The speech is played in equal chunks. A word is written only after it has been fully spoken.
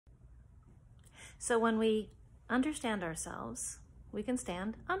So when we understand ourselves, we can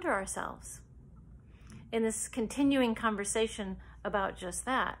stand under ourselves. In this continuing conversation about just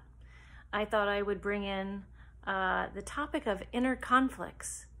that, I thought I would bring in the topic of inner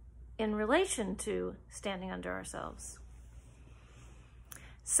conflicts in relation to standing under ourselves.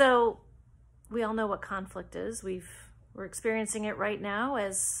 So we all know what conflict is. We're experiencing it right now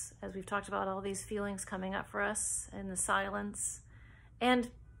as we've talked about all these feelings coming up for us in the silence.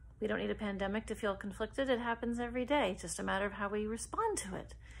 And we don't need a pandemic to feel conflicted. It happens every day. It's just a matter of how we respond to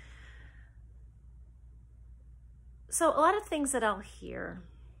it. So a lot of things that I'll hear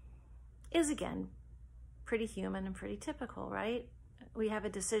is, again, pretty human and pretty typical, right? We have a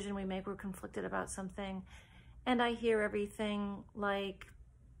decision we make, we're conflicted about something, and I hear everything like,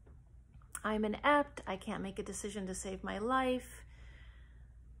 I'm inept, I can't make a decision to save my life.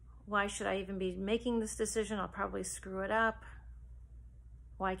 Why should I even be making this decision? I'll probably screw it up.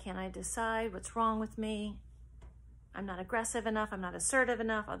 Why can't I decide? What's wrong with me? I'm not aggressive enough. I'm not assertive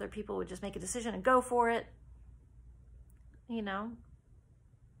enough. Other people would just make a decision and go for it. You know,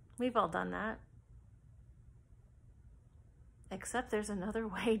 we've all done that. Except there's another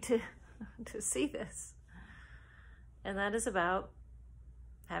way to see this. And that is about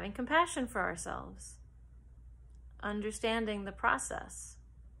having compassion for ourselves, understanding the process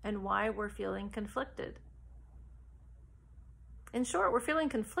and why we're feeling conflicted. In short, we're feeling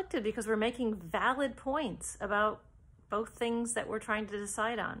conflicted because we're making valid points about both things that we're trying to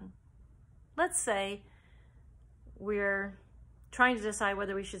decide on. Let's say we're trying to decide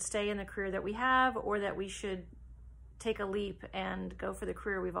whether we should stay in the career that we have or that we should take a leap and go for the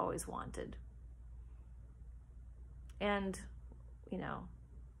career we've always wanted. And, you know,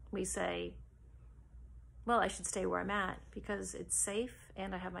 we say, well, I should stay where I'm at because it's safe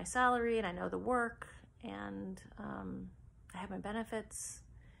and I have my salary and I know the work and I have my benefits.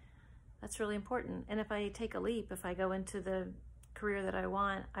 That's really important. And if I take a leap, if I go into the career that I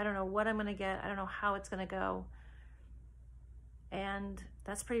want, I don't know what I'm going to get. I don't know how it's going to go. And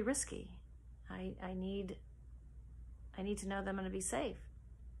that's pretty risky. I need to know that I'm going to be safe.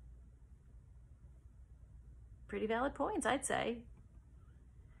 Pretty valid points, I'd say.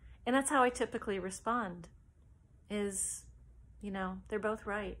 And that's how I typically respond is, you know, they're both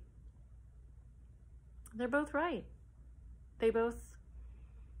right. They're both right. They both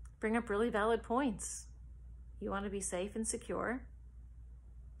bring up really valid points. You want to be safe and secure.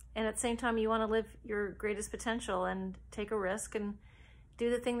 And at the same time, you want to live your greatest potential and take a risk and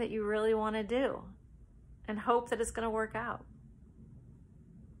do the thing that you really want to do and hope that it's going to work out.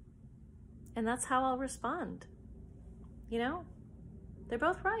 And that's how I'll respond. You know, they're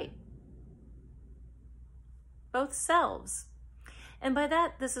both right. Both selves. And by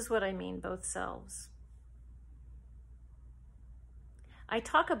that, this is what I mean, both selves. I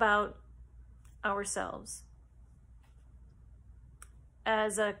talk about ourselves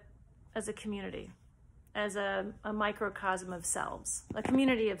as a community, as a microcosm of selves, a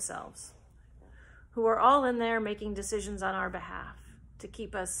community of selves who are all in there making decisions on our behalf to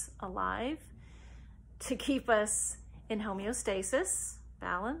keep us alive, to keep us in homeostasis,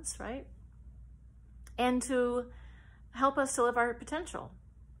 balance, right? And to help us to live our potential.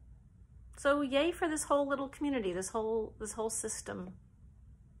 So yay for this whole little community, this whole system.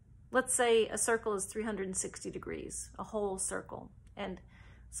 Let's say a circle is 360 degrees, a whole circle. And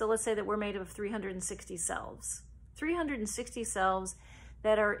so let's say that we're made of 360 selves. 360 selves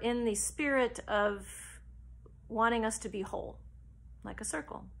that are in the spirit of wanting us to be whole, like a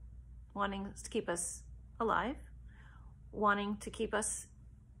circle. Wanting to keep us alive, wanting to keep us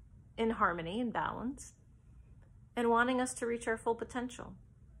in harmony and balance, and wanting us to reach our full potential.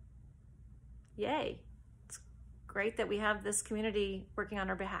 Yay. It's great that we have this community working on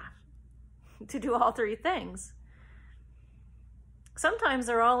our behalf to do all three things. Sometimes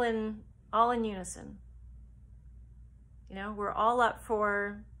they're all in unison. You know, we're all up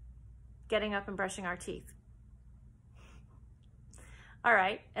for getting up and brushing our teeth. All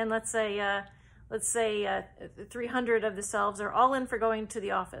right, and let's say 300 of the selves are all in for going to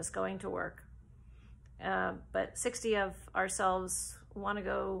the office, going to work. But 60 of ourselves want to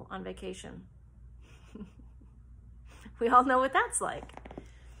go on vacation. We all know what that's like.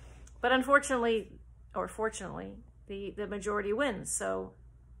 But unfortunately, or fortunately, the majority wins, so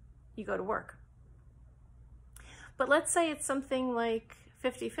you go to work. But let's say it's something like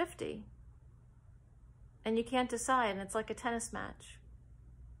 50-50, and you can't decide, and it's like a tennis match,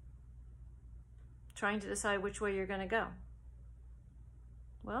 trying to decide which way you're going to go.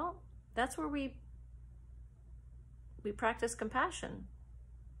 Well, that's where we practice compassion.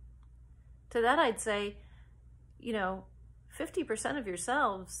 To that, I'd say, you know, 50% of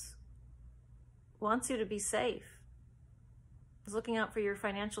yourselves wants you to be safe, is looking out for your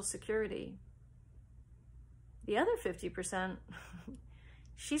financial security. The other 50%,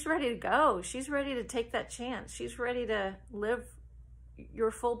 she's ready to go. She's ready to take that chance. She's ready to live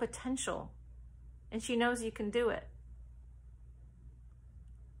your full potential. And she knows you can do it.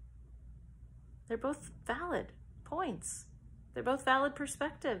 They're both valid points. They're both valid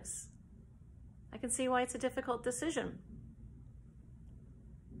perspectives. I can see why it's a difficult decision.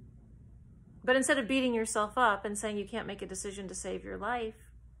 But instead of beating yourself up and saying you can't make a decision to save your life,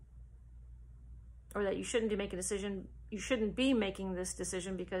 or that you shouldn't make a decision, you shouldn't be making this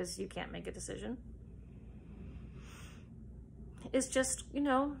decision because you can't make a decision, is just,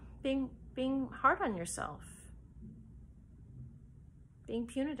 being hard on yourself, being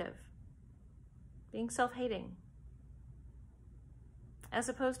punitive, being self-hating, as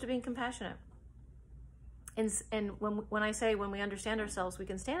opposed to being compassionate. And when I say when we understand ourselves, we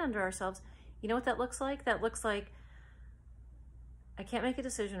can stand under ourselves, you know what that looks like? That looks like, I can't make a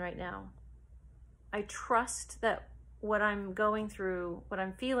decision right now. I trust that what I'm going through, what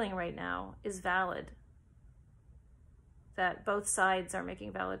I'm feeling right now is valid. That both sides are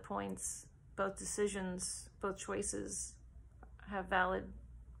making valid points, both decisions, both choices have valid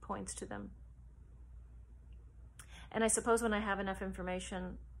points to them. And I suppose when I have enough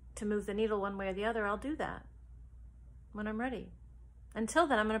information to move the needle one way or the other, I'll do that when I'm ready. Until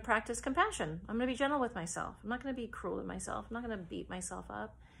then, I'm going to practice compassion. I'm going to be gentle with myself. I'm not going to be cruel to myself. I'm not going to beat myself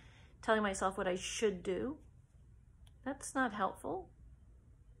up, telling myself what I should do. That's not helpful.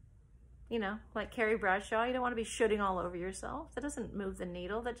 Like Carrie Bradshaw, you don't want to be shooting all over yourself. That doesn't move the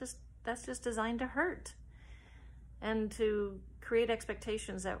needle. That's just designed to hurt and to create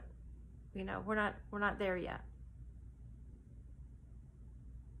expectations that, we're not there yet.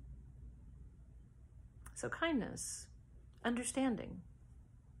 So kindness, understanding.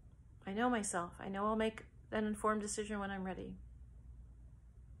 I know myself. I know I'll make an informed decision when I'm ready.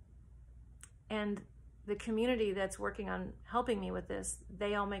 And the community that's working on helping me with this,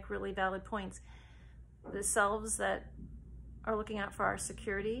 they all make really valid points. The selves that are looking out for our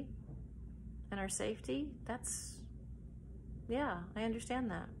security and our safety, I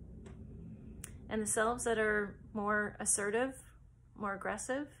understand that. And the selves that are more assertive, more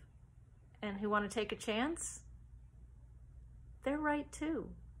aggressive, and who want to take a chance, they're right too.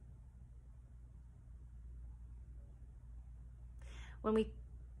 When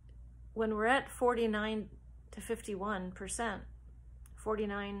we're at 49 to 51%,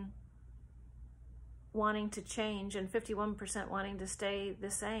 49 wanting to change and 51% wanting to stay the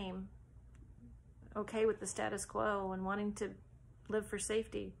same, okay with the status quo and wanting to live for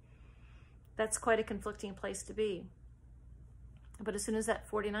safety, that's quite a conflicting place to be. But as soon as that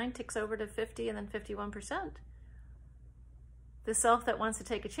 49 ticks over to 50 and then 51%, the self that wants to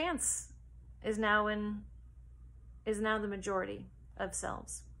take a chance is now the majority of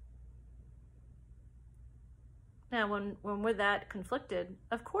selves. Now, when we're that conflicted,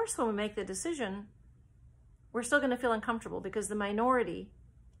 of course, when we make the decision, we're still going to feel uncomfortable because the minority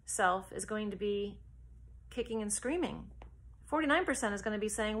self is going to be kicking and screaming. 49% is going to be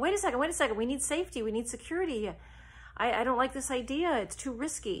saying, wait a second, we need safety, we need security. I don't like this idea, it's too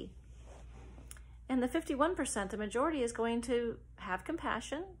risky. And the 51%, the majority, is going to have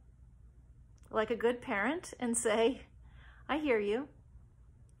compassion, like a good parent, and say, I hear you.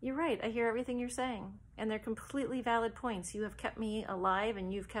 You're right, I hear everything you're saying. And they're completely valid points. You have kept me alive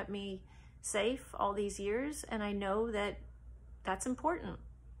and you've kept me safe all these years, and I know that that's important.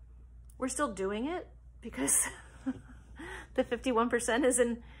 We're still doing it because the 51% is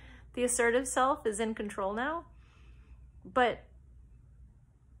in, the assertive self is in control now. But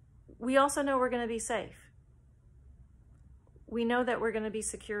we also know we're going to be safe. We know that we're going to be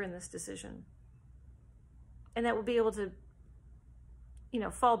secure in this decision. And that we'll be able to,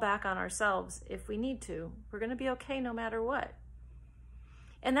 fall back on ourselves if we need to. We're going to be okay no matter what.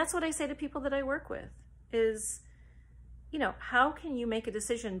 And that's what I say to people that I work with is, how can you make a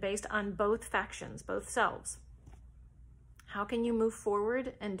decision based on both factions, both selves? How can you move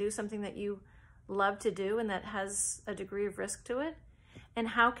forward and do something that you love to do and that has a degree of risk to it? And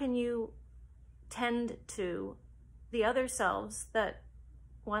how can you tend to the other selves that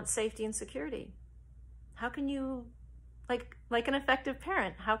want safety and security? How can you, like an effective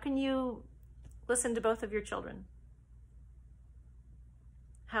parent, how can you listen to both of your children?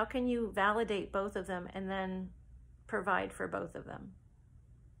 How can you validate both of them and then provide for both of them?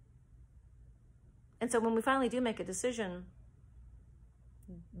 And so when we finally do make a decision,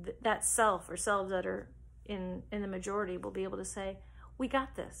 that self or selves that are in the majority will be able to say, we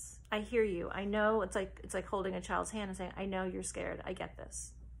got this. I hear you. I know. It's like holding a child's hand and saying, I know you're scared. I get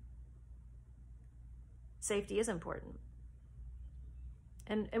this. safety is important.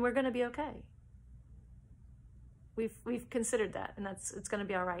 And we're going to be okay. We've considered that, and it's going to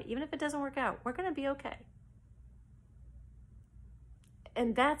be all right. Even if it doesn't work out, we're going to be okay.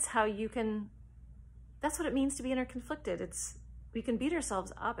 And that's how that's what it means to be interconflicted. We can beat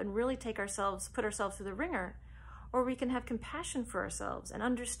ourselves up and really put ourselves through the ringer, or we can have compassion for ourselves and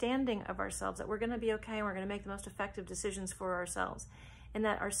understanding of ourselves, that we're going to be okay and we're going to make the most effective decisions for ourselves, and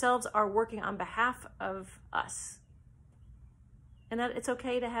that ourselves are working on behalf of us, and that it's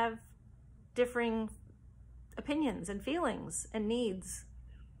okay to have differing opinions and feelings and needs.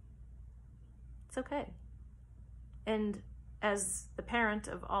 It's okay. And as the parent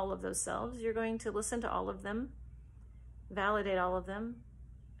of all of those selves, you're going to listen to all of them, validate all of them,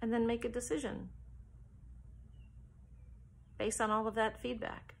 and then make a decision based on all of that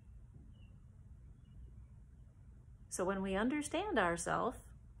feedback. So when we understand ourself,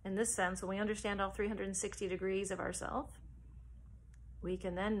 in this sense, when we understand all 360 degrees of ourself, we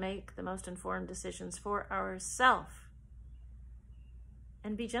can then make the most informed decisions for ourself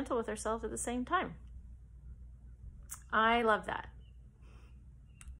and be gentle with ourselves at the same time. I love that.